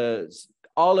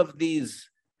 All of these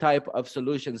type of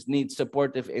solutions need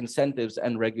supportive incentives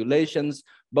and regulations,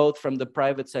 both from the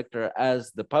private sector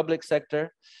as the public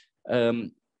sector.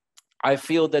 I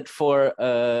feel that for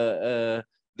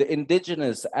the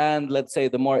indigenous and, let's say,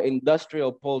 the more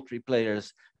industrial poultry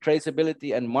players,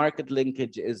 traceability and market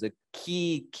linkage is a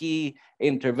key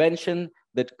intervention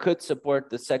that could support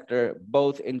the sector,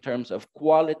 both in terms of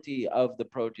quality of the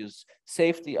produce,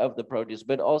 safety of the produce,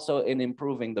 but also in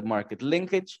improving the market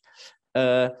linkage.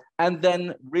 And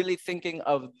then really thinking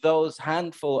of those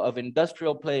handful of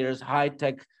industrial players,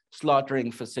 high-tech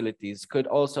slaughtering facilities could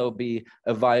also be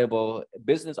a viable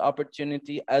business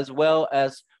opportunity, as well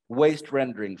as waste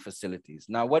rendering facilities.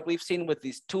 Now, what we've seen with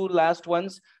these two last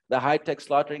ones, the high-tech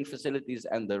slaughtering facilities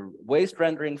and the waste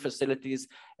rendering facilities,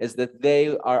 is that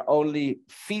they are only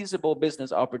feasible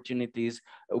business opportunities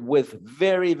with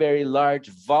very, very large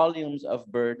volumes of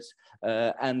birds.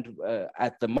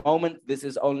 At the moment, this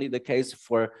is only the case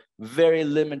for very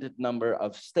limited number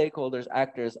of stakeholders,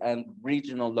 actors, and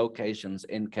regional locations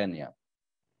in Kenya.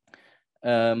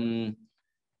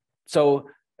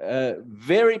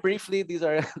 Very briefly, these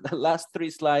are the last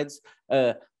three slides.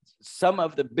 Some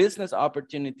of the business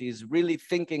opportunities, really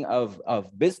thinking of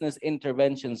business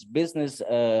interventions, business,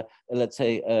 let's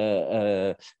say,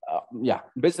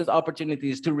 business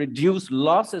opportunities to reduce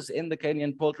losses in the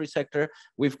Kenyan poultry sector.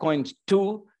 We've coined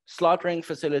two: slaughtering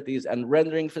facilities and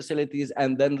rendering facilities,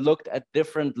 and then looked at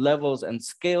different levels and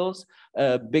scales.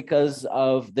 Because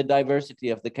of the diversity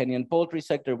of the Kenyan poultry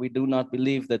sector, we do not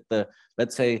believe that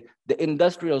let's say, the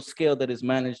industrial scale that is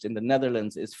managed in the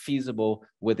Netherlands is feasible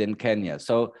within Kenya.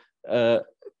 So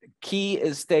key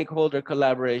is stakeholder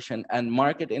collaboration and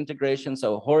market integration,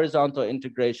 so horizontal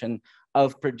integration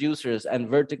of producers and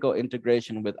vertical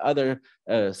integration with other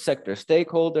sector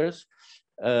stakeholders.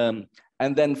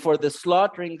 And then for the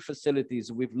slaughtering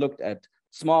facilities, we've looked at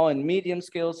small and medium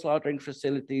scale slaughtering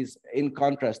facilities in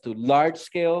contrast to large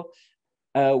scale.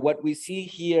 What we see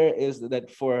here is that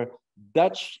for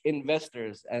Dutch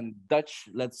investors and Dutch,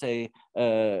 let's say,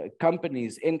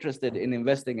 companies interested in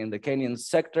investing in the Kenyan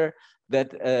sector, that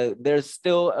there's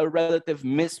still a relative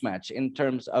mismatch in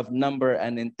terms of number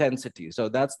and intensity. So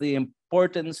that's the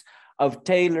importance of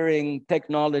tailoring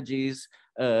technologies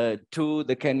to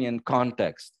the Kenyan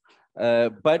context.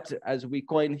 But as we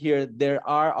coin here, there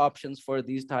are options for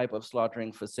these type of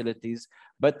slaughtering facilities,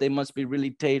 but they must be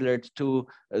really tailored to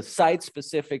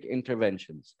site-specific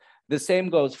interventions. The same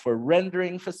goes for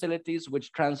rendering facilities,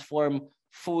 which transform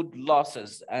food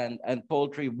losses and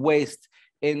poultry waste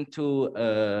into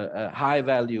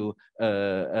high-value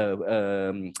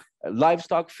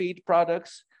livestock feed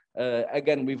products.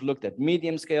 Again, we've looked at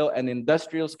medium scale and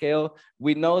industrial scale.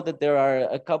 We know that there are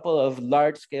a couple of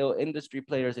large scale industry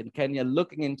players in Kenya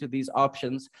looking into these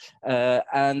options,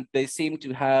 and they seem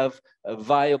to have a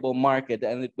viable market.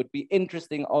 And it would be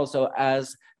interesting also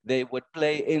as they would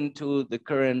play into the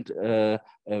current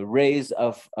raise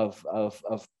of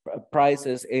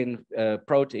prices in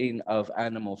protein of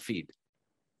animal feed.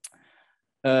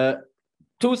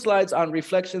 Two slides on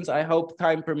reflections. I hope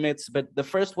time permits, but the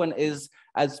first one is,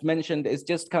 as mentioned, is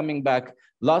just coming back.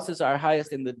 Losses are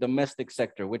highest in the domestic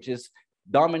sector, which is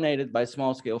dominated by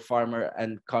small-scale farmer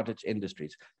and cottage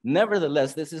industries.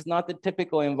 Nevertheless, this is not the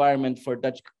typical environment for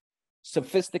Dutch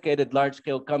sophisticated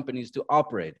large-scale companies to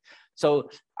operate. So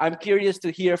I'm curious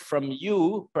to hear from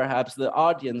you, perhaps the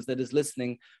audience that is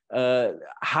listening,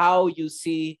 how you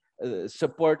see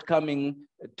support coming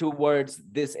towards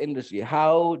this industry.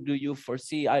 How do you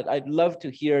foresee? I'd love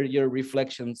to hear your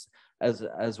reflections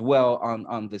as well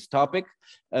on this topic.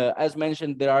 As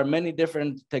mentioned, there are many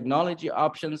different technology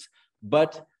options,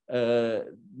 but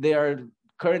they are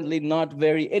currently not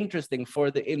very interesting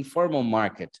for the informal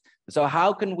market. So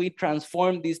how can we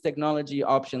transform these technology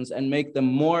options and make them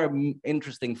more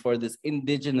interesting for this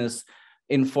indigenous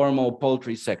informal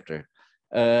poultry sector?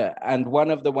 And one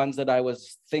of the ones that I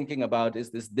was thinking about is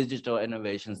this digital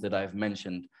innovations that I've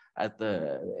mentioned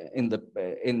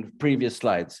in previous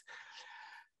slides.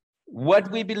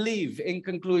 What we believe in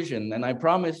conclusion, and I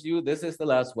promise you this is the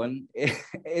last one,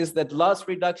 is that loss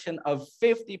reduction of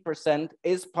 50%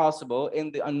 is possible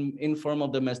in the informal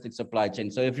domestic supply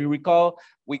chain. So if you recall,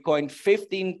 we coined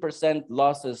 15%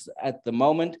 losses at the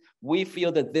moment. We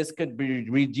feel that this could be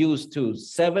reduced to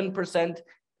 7%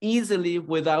 easily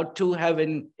without too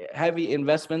heavy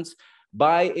investments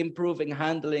by improving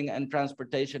handling and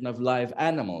transportation of live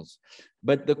animals.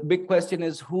 But the big question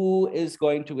is, who is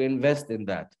going to invest in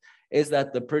that? Is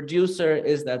that the producer?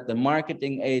 Is that the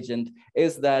marketing agent?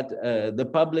 Is that the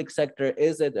public sector?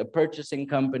 Is it a purchasing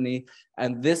company?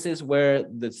 And this is where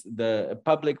the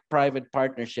public-private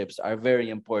partnerships are very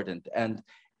important. And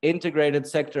integrated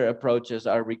sector approaches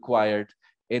are required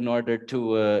in order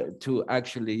to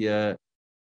actually I'm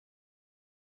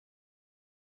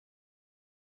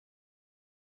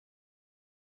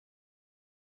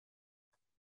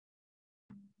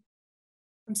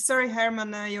sorry,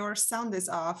 Herman, your sound is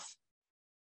off.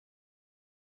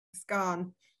 It's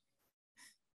gone.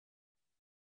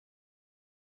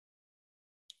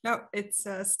 No, it's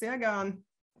still gone.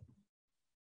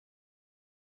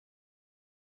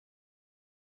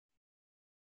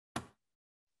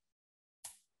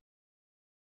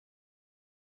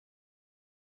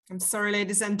 I'm sorry,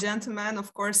 ladies and gentlemen.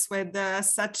 Of course, with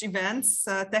such events,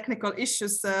 technical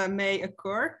issues may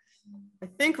occur. I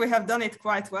think we have done it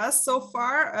quite well so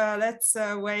far. Let's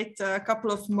wait a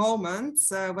couple of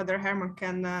moments whether Herman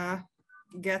can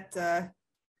get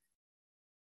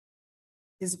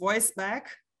his voice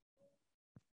back.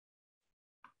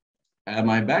 Am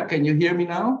I back? Can you hear me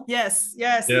now? Yes,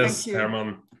 yes, yes, thank you.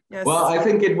 Herman. Yes. Well, I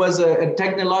think it was a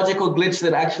technological glitch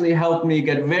that actually helped me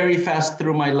get very fast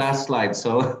through my last slide.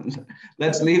 So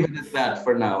let's leave it at that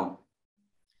for now.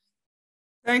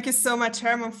 Thank you so much,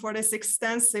 Herman, for this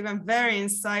extensive and very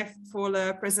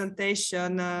insightful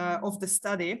presentation of the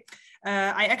study.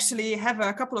 I actually have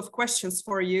a couple of questions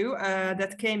for you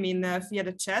that came in via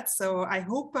the chat, so I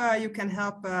hope you can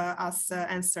help us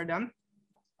answer them.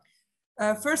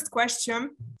 First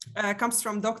question comes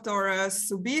from Dr.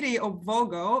 Subiri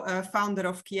Obwogo, founder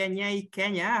of Kenyan,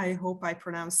 Kenya. I hope I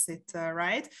pronounced it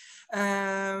right.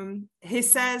 He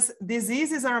says,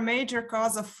 diseases are a major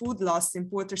cause of food loss in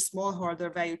poultry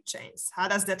smallholder value chains. How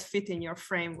does that fit in your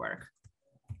framework?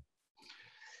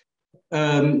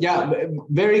 Yeah,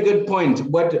 very good point.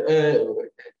 What,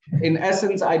 in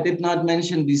essence, I did not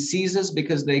mention diseases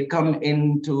because they come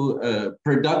into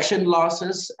production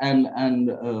losses, and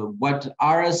what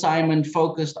our assignment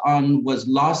focused on was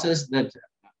losses that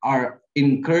are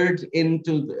incurred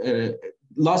into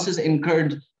losses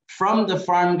incurred from the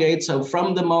farm gate. So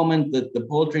from the moment that the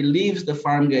poultry leaves the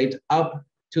farm gate up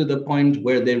to the point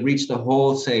where they reach the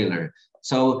wholesaler.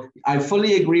 So I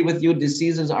fully agree with you.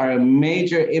 Diseases are a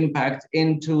major impact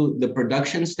into the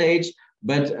production stage,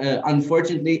 but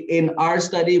unfortunately in our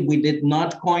study, we did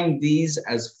not coin these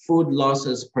as food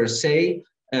losses per se,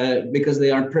 because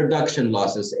they are production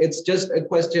losses. It's just a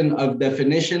question of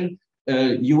definition.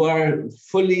 You are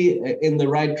fully in the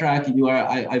right track.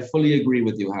 I fully agree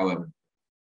with you, however.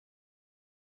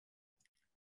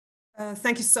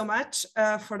 Thank you so much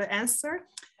for the answer.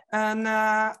 And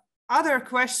other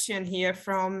question here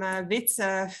from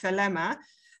Vitze Felema.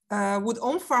 Would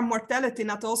on-farm mortality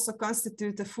not also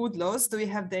constitute a food loss? Do we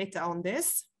have data on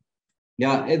this?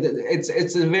 Yeah,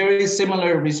 it's a very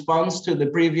similar response to the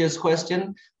previous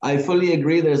question. I fully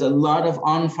agree. There's a lot of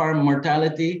on-farm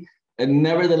mortality. And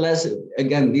nevertheless,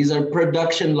 again, these are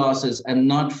production losses and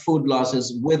not food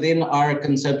losses within our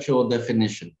conceptual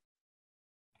definition.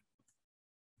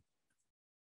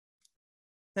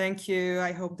 Thank you.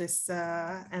 I hope this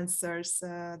answers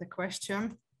the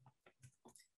question.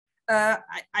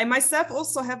 I myself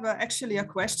also have actually a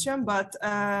question, but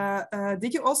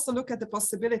did you also look at the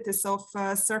possibilities of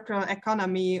circular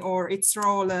economy or its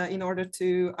role in order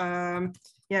to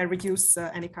reduce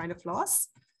any kind of loss?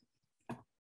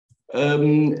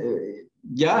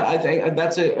 Yeah, I think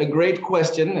that's a great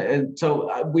question. And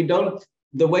so we don't.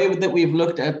 The way that we've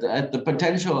looked at the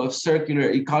potential of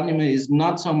circular economy is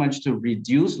not so much to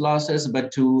reduce losses,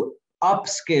 but to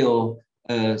upscale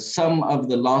some of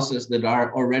the losses that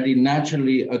are already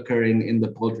naturally occurring in the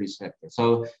poultry sector.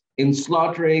 So in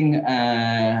slaughtering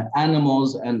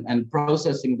animals and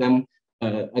processing them,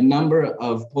 a number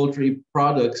of poultry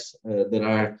products that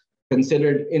are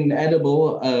considered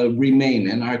inedible remain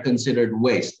and are considered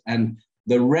waste. And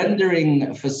the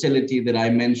rendering facility that I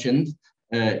mentioned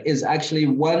is actually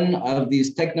one of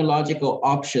these technological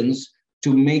options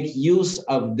to make use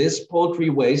of this poultry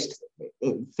waste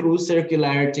through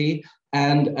circularity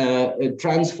and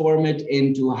transform it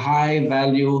into high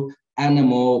value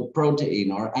animal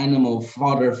protein or animal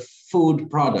fodder food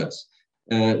products.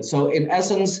 So in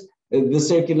essence, the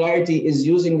circularity is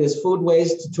using this food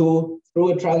waste through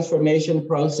a transformation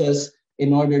process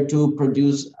in order to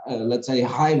produce, let's say,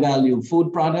 high value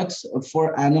food products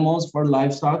for animals, for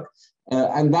livestock.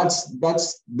 And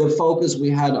that's the focus we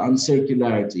had on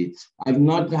circularity. I've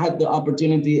not had the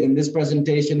opportunity in this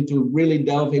presentation to really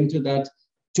delve into that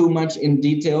too much in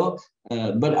detail.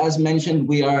 But as mentioned,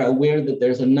 we are aware that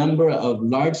there's a number of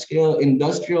large-scale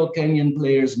industrial Kenyan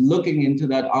players looking into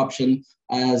that option,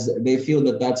 as they feel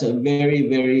that that's a very,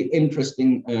 very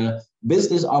interesting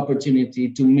business opportunity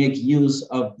to make use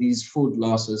of these food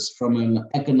losses from an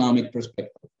economic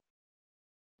perspective.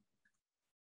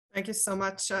 Thank you so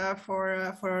much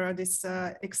for this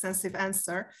extensive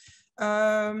answer.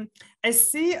 I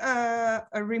see a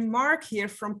remark here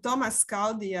from Thomas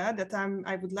Caldia that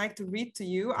I would like to read to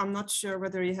you. I'm not sure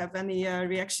whether you have any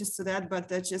reactions to that, but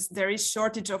there is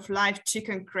shortage of live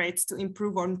chicken crates to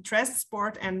improve on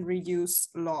transport and reduce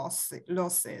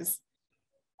losses.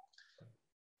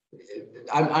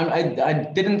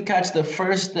 I didn't catch the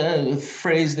first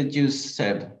phrase that you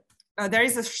said. There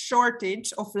is a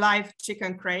shortage of live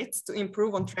chicken crates to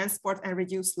improve on transport and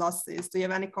reduce losses. Do you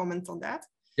have any comment on that?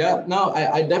 Yeah, no,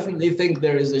 I definitely think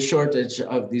there is a shortage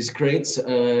of these crates.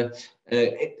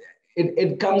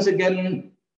 It comes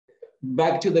again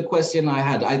back to the question I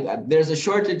had. There's a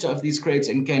shortage of these crates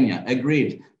in Kenya,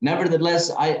 agreed.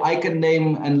 Nevertheless, I can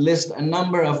name and list a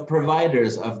number of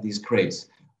providers of these crates.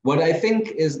 What I think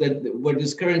is that what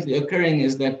is currently occurring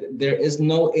is that there is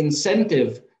no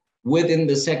incentive within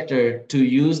the sector to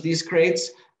use these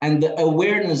crates, and the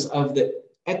awareness of the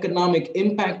economic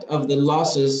impact of the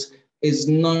losses is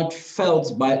not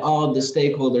felt by all the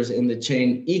stakeholders in the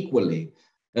chain equally.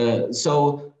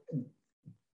 So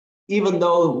even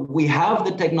though we have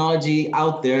the technology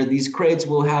out there, these crates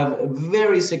will have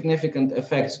very significant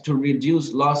effects to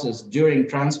reduce losses during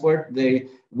transport.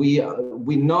 We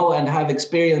know and have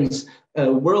experience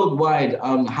worldwide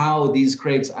on how these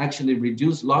crates actually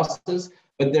reduce losses,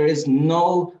 but there is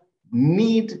no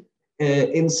need,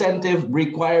 incentive,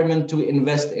 requirement to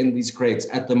invest in these crates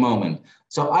at the moment.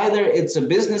 So either it's a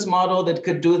business model that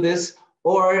could do this,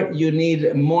 or you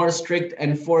need more strict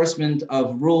enforcement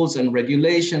of rules and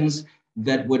regulations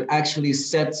that would actually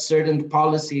set certain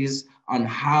policies on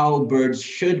how birds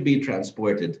should be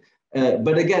transported.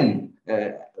 But again,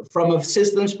 from a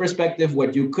systems perspective,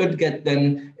 what you could get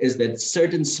then is that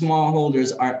certain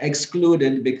smallholders are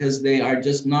excluded because they are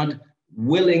just not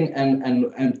willing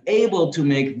and able to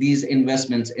make these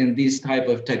investments in these type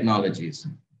of technologies.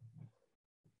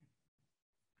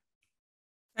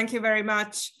 Thank you very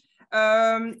much.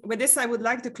 With this, I would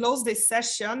like to close this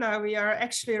session. We are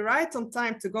actually right on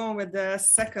time to go on with the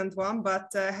second one, but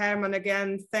Herman,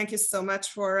 again, thank you so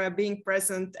much for being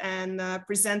present and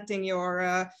presenting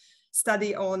your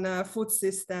study on food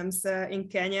systems in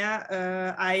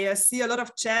Kenya. I see a lot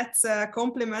of chats,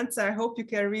 compliments. I hope you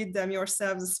can read them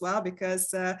yourselves as well,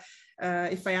 because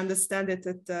if I understand it,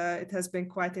 it has been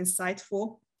quite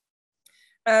insightful.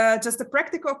 Just a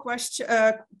practical question,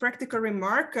 practical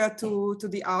remark to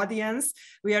the audience.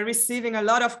 We are receiving a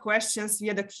lot of questions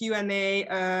via the Q&A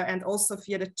and also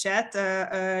via the chat.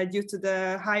 Due to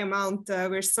the high amount,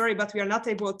 we're sorry, but we are not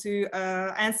able to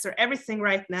answer everything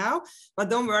right now.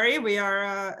 But don't worry, we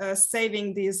are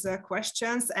saving these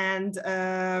questions, and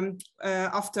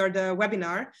after the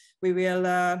webinar, we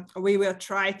will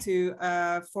try to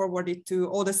forward it to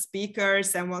all the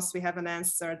speakers, and once we have an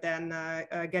answer, then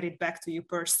get it back to you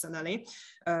personally.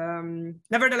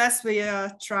 Nevertheless, we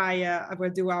will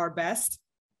do our best.